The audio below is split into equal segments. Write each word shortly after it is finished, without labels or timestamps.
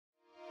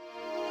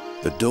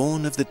The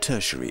dawn of the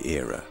Tertiary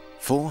era,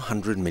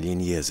 400 million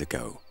years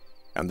ago,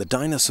 and the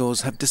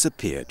dinosaurs have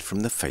disappeared from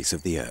the face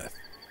of the Earth.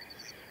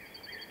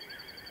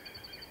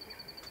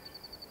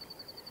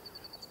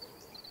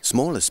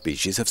 Smaller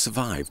species have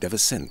survived ever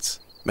since,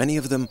 many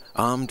of them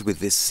armed with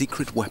this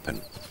secret weapon,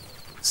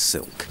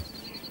 silk.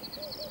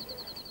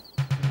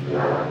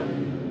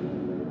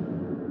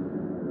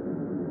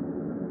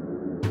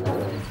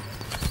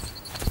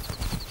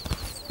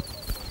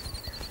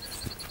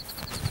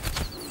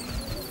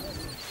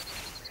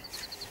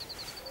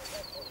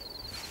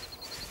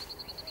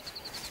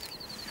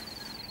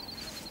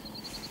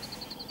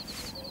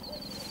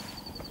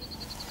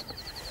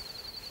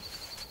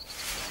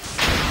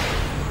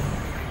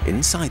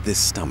 Inside this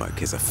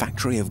stomach is a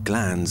factory of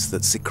glands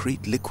that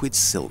secrete liquid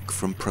silk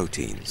from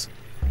proteins.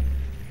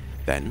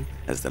 Then,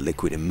 as the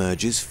liquid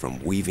emerges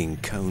from weaving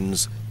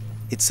cones,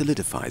 it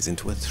solidifies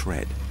into a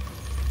thread.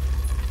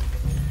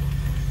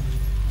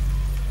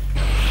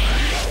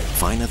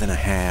 Finer than a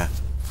hair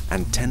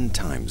and 10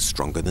 times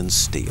stronger than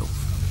steel.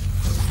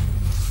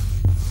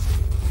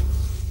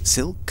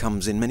 Silk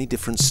comes in many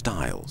different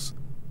styles.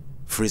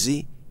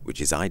 Frizzy,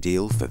 which is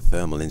ideal for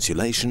thermal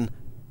insulation,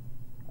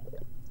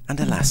 and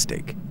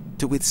elastic,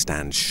 to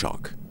withstand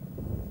shock.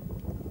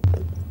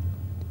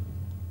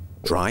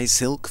 Dry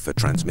silk for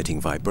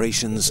transmitting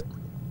vibrations,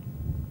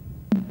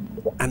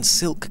 and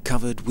silk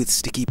covered with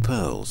sticky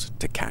pearls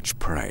to catch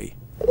prey.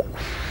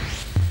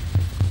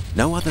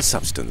 No other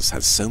substance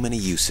has so many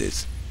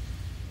uses.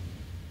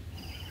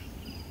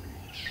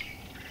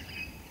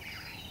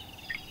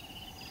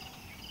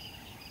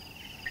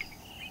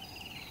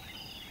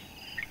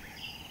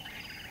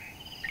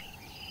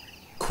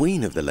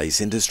 Queen of the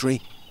lace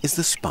industry is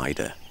the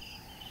spider.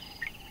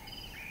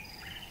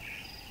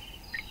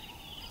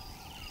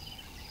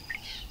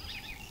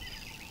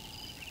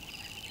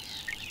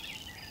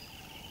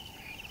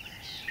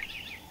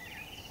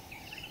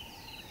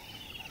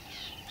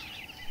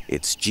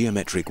 Its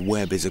geometric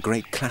web is a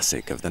great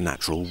classic of the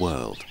natural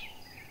world,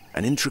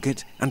 an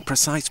intricate and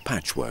precise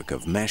patchwork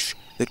of mesh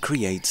that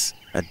creates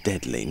a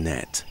deadly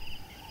net.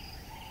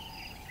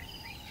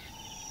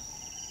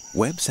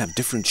 Webs have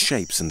different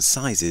shapes and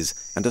sizes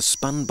and are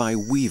spun by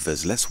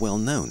weavers less well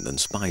known than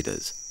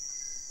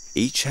spiders.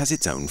 Each has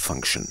its own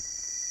function.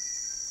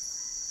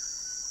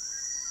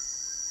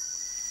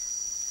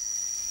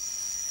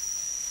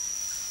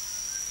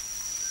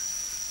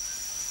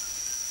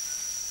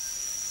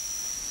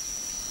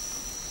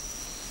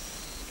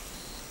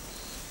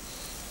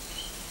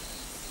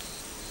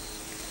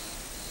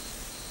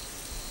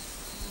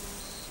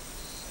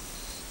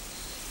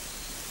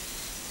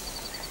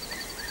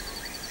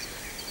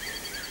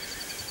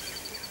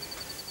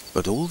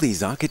 But all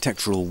these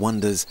architectural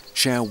wonders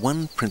share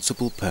one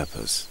principal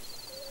purpose: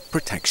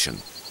 protection.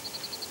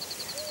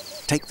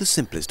 Take the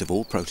simplest of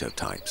all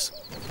prototypes,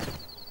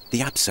 the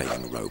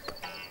abseiling rope.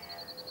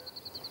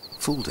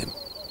 Fooled him.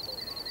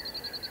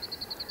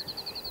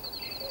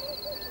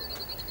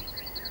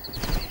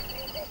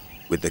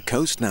 With the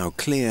coast now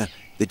clear,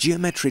 the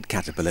geometric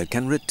caterpillar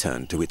can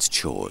return to its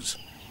chores.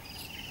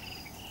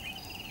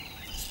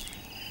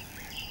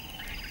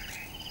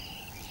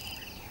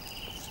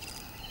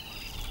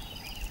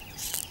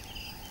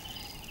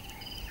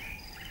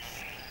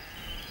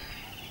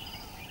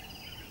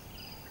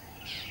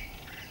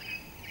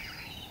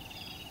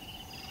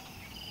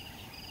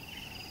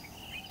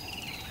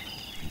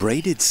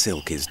 Braided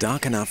silk is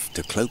dark enough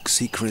to cloak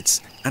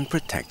secrets and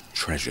protect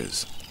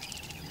treasures.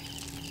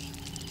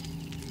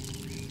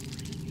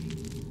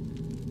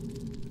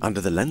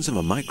 Under the lens of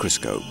a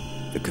microscope,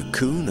 the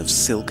cocoon of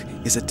silk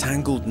is a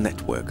tangled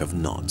network of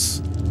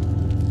knots.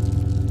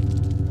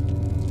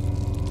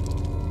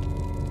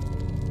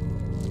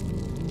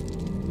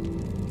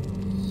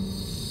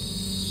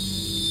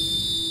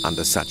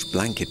 Under such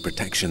blanket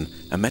protection,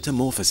 a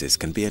metamorphosis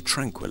can be a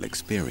tranquil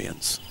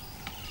experience.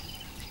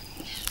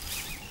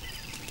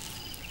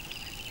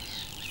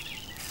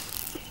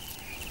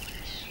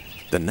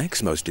 The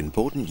next most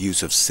important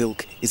use of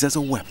silk is as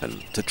a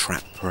weapon to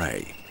trap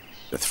prey.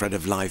 The thread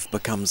of life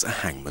becomes a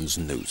hangman's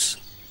noose.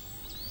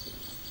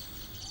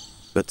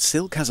 But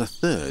silk has a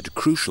third,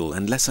 crucial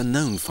and lesser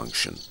known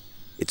function.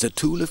 It's a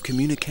tool of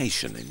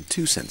communication in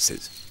two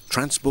senses: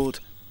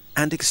 transport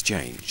and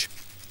exchange.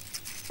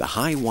 The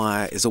high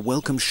wire is a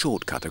welcome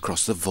shortcut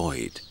across the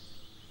void.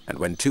 And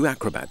when two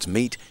acrobats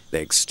meet,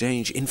 they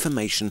exchange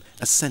information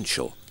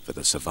essential for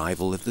the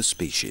survival of the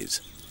species.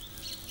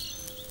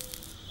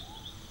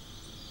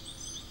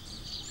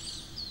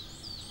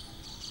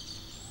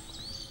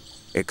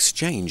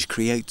 Exchange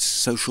creates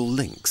social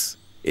links.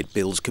 It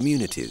builds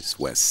communities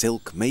where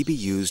silk may be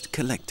used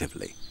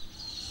collectively.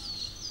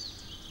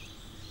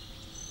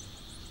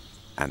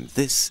 And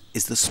this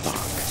is the spark.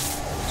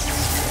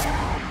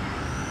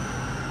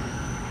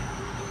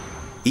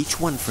 Each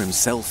one for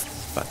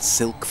himself, but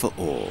silk for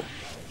all.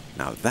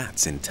 Now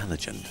that's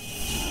intelligent.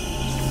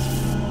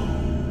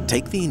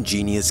 Take the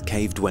ingenious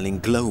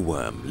cave-dwelling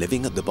glowworm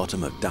living at the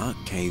bottom of dark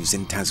caves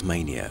in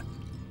Tasmania.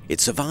 It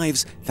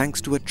survives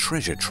thanks to a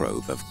treasure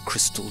trove of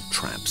crystal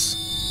traps.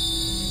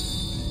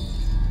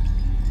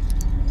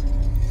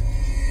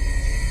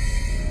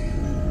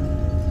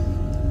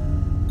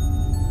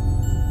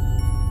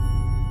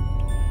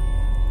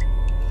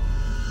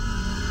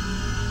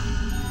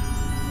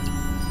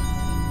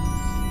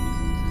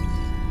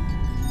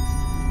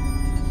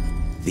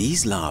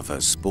 These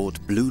larvae sport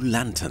blue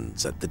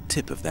lanterns at the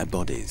tip of their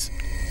bodies.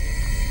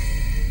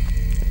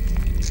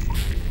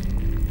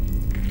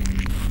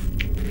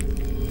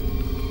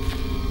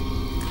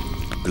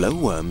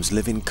 Glowworms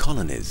live in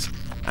colonies,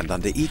 and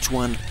under each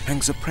one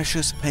hangs a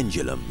precious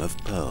pendulum of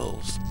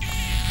pearls.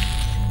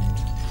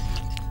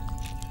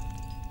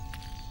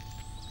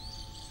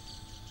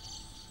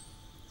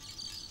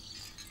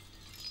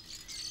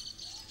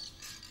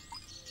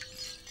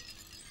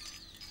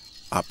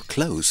 Up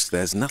close,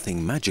 there's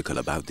nothing magical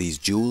about these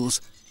jewels.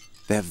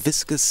 They're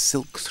viscous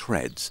silk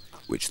threads,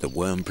 which the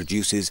worm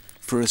produces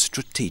for a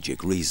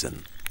strategic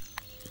reason.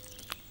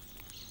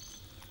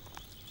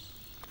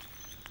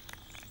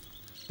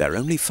 They're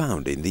only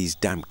found in these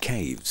damp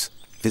caves,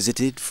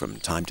 visited from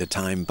time to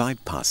time by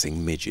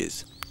passing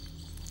midges.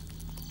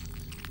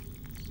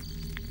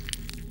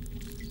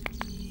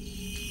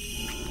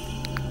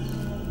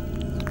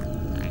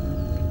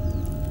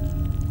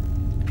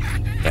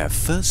 Their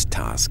first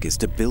task is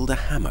to build a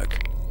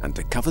hammock and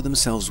to cover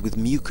themselves with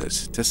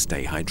mucus to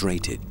stay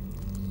hydrated.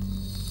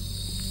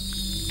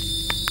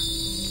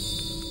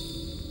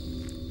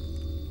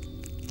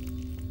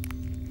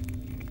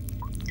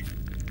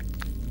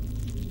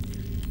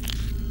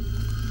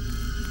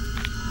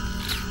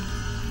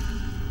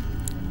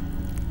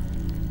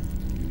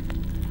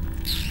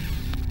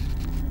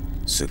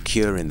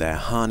 Secure in their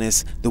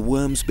harness, the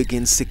worms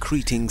begin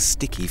secreting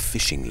sticky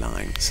fishing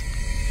lines.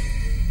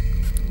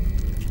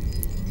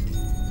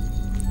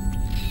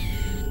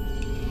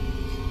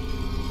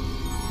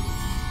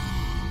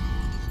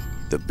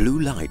 The blue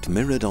light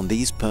mirrored on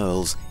these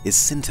pearls is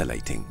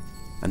scintillating,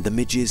 and the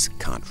midges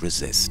can't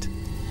resist.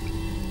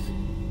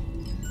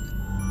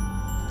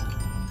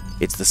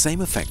 It's the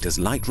same effect as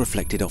light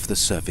reflected off the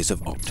surface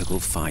of optical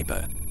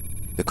fibre.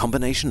 The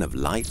combination of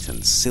light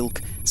and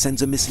silk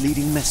sends a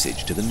misleading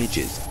message to the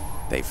midges.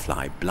 They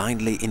fly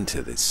blindly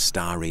into this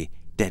starry,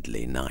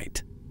 deadly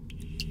night.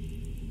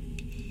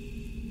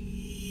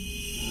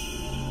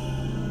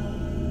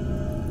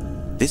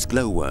 This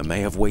glowworm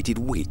may have waited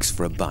weeks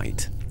for a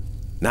bite.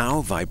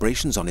 Now,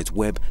 vibrations on its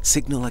web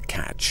signal a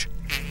catch.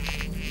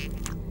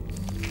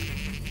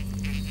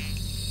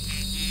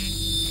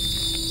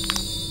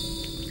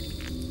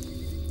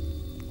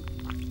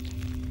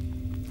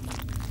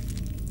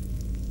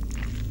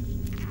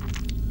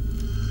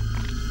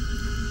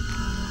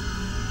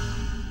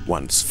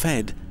 Once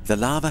fed, the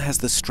larva has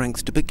the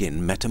strength to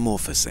begin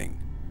metamorphosing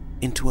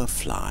into a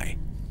fly.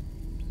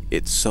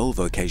 Its sole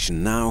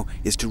vocation now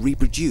is to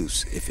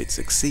reproduce, if it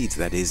succeeds,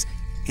 that is,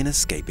 in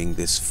escaping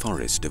this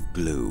forest of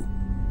glue.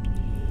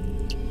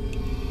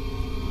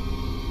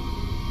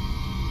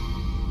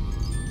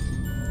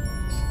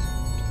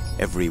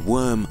 Every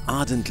worm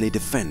ardently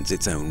defends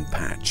its own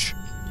patch.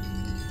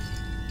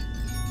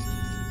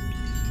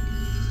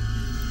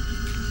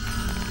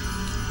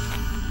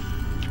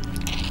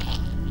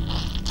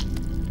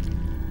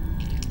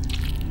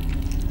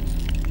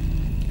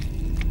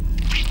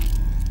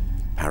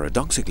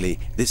 Paradoxically,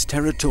 this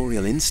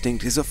territorial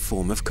instinct is a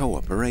form of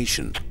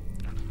cooperation.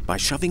 By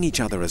shoving each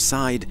other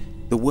aside,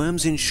 the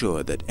worms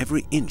ensure that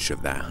every inch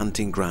of their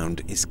hunting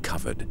ground is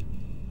covered.